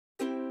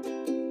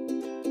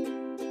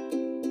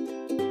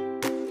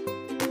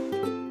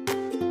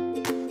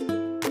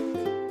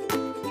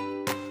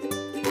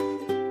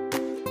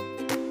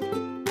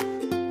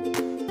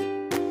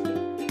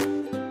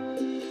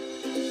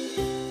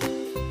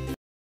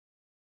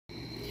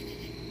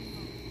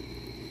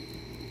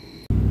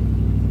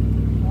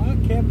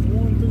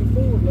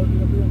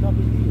up here on top of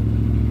the hill.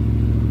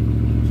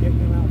 Check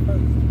them out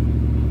first.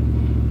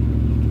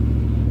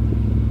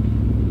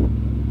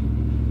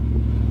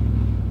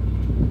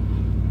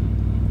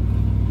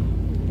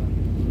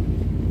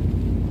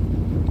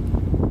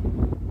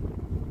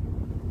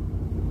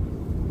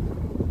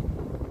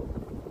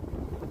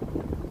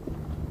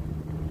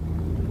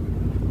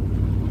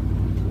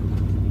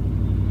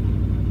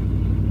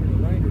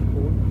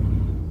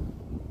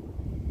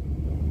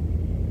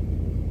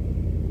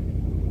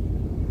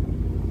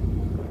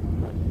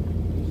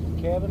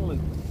 Cabin loop.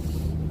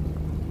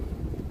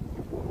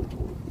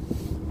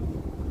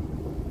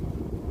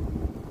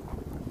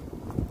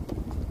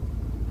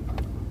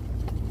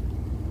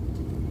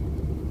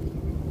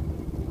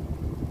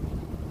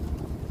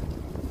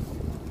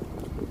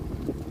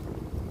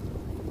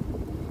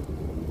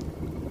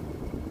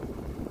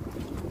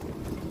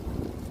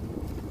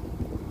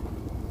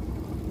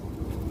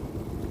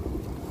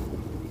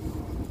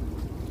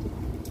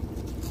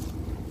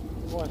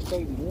 Well, I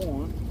stayed in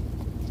one.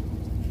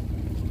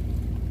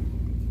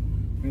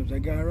 There's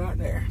that guy right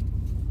there.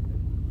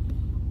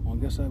 Well, I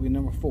guess that'd be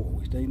number 4.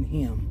 We stayed in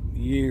him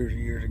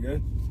years ago.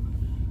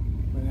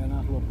 We got a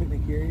nice little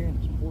picnic area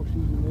and some horseshoes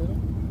in the middle.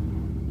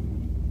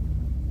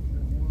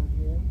 There's one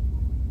again.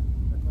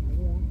 That's number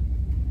 1.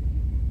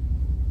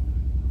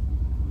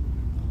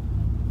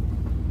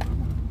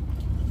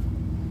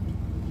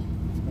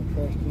 A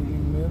trash can in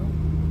the middle.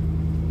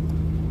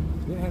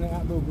 Didn't have the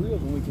outdoor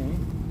grills when we came.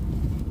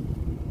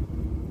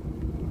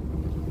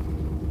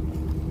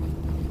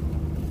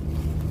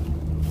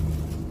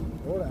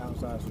 Or the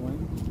outside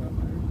swing right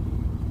there.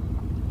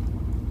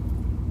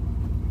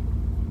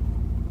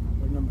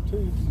 There's number 2.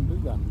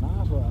 We've got a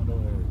nice little outdoor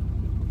area.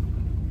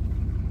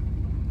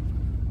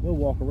 We'll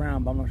walk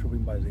around, but I'm not sure if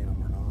anybody's in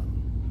them or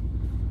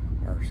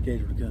not. Or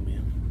scheduled to come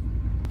in.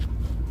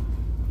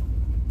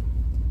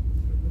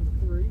 There's number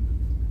 3.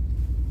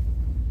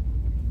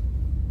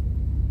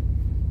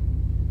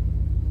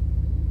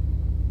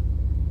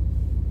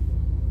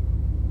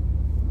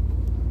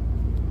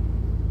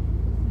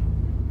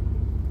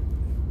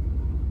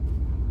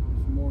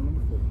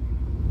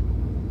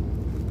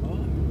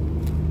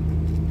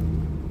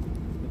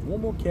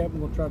 One more cabin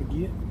we'll try to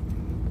get. I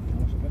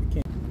also got a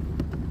camp.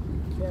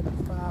 Cabin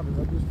 5 is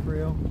up this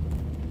trail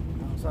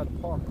outside the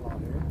parking lot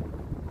here.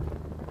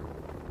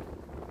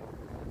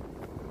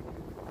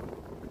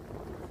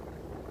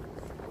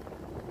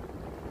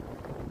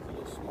 It's a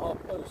little small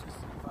post. Let's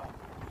see if I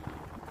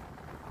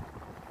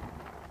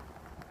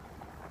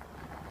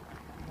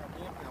can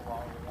get in a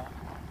while with that.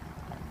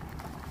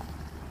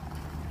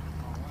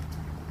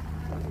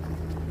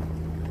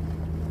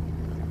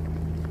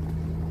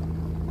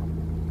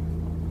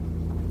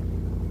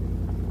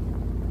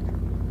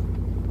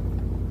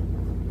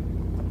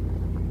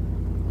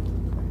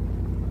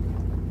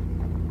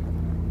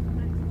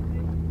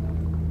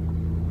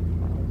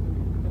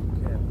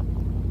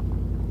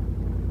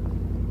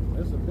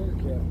 This is a bigger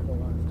cabin, so I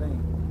understand.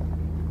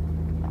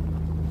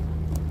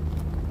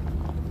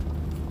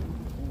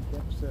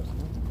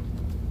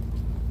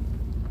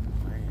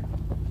 Man.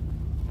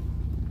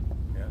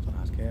 Yeah, it's a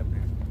nice cabin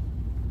here.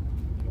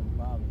 Number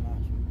 5 is a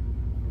nice one.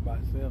 You're by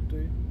itself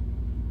too?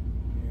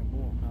 Yeah,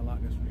 boy, I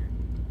like this one here.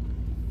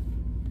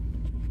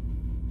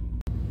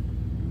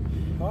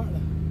 Alright,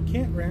 the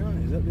campground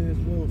is up to this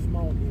little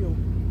small hill.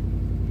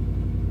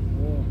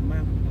 Or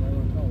mountain, whatever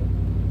you call it.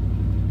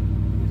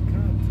 It's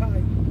kind of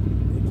tight.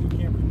 You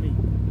can't meet.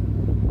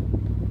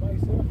 By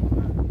yourself,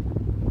 fine.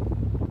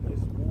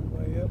 It's one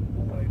way up and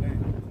one way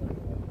down.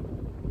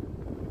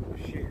 So,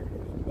 share.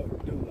 It's about to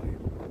do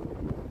later.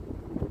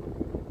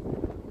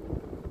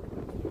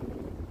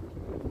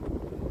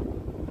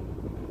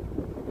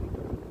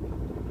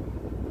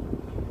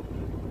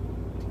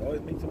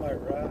 Always meet somebody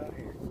right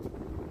here.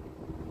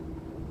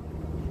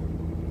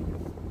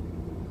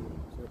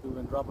 See if we've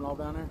been dropping off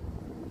down there?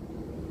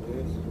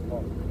 This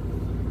part.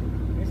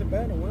 It's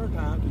bad in the winter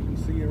time because you can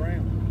see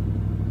around.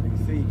 You can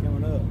see it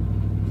coming up.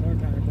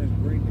 Summertime everything's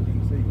green, but you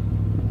can see it.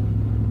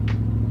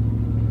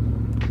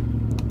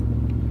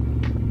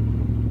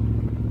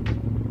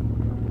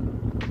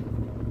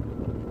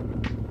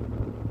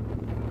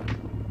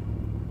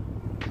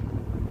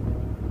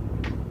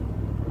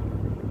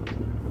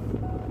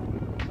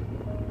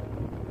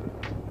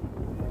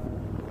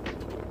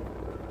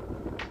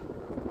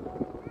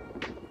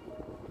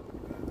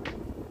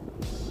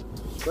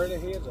 Straight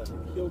ahead is a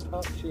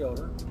hilltop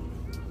shelter.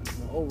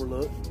 An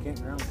overlook.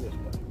 Campground this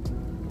way.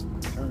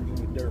 Turns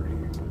into dirt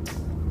here.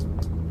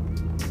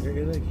 There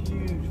is a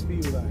huge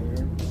field out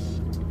here.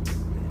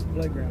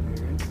 Playground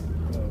area.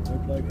 No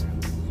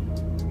playground.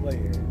 Play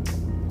area.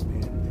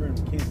 And trim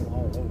camping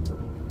all over.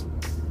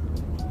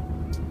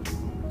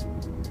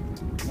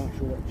 Not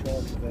sure what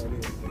charge that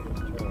is.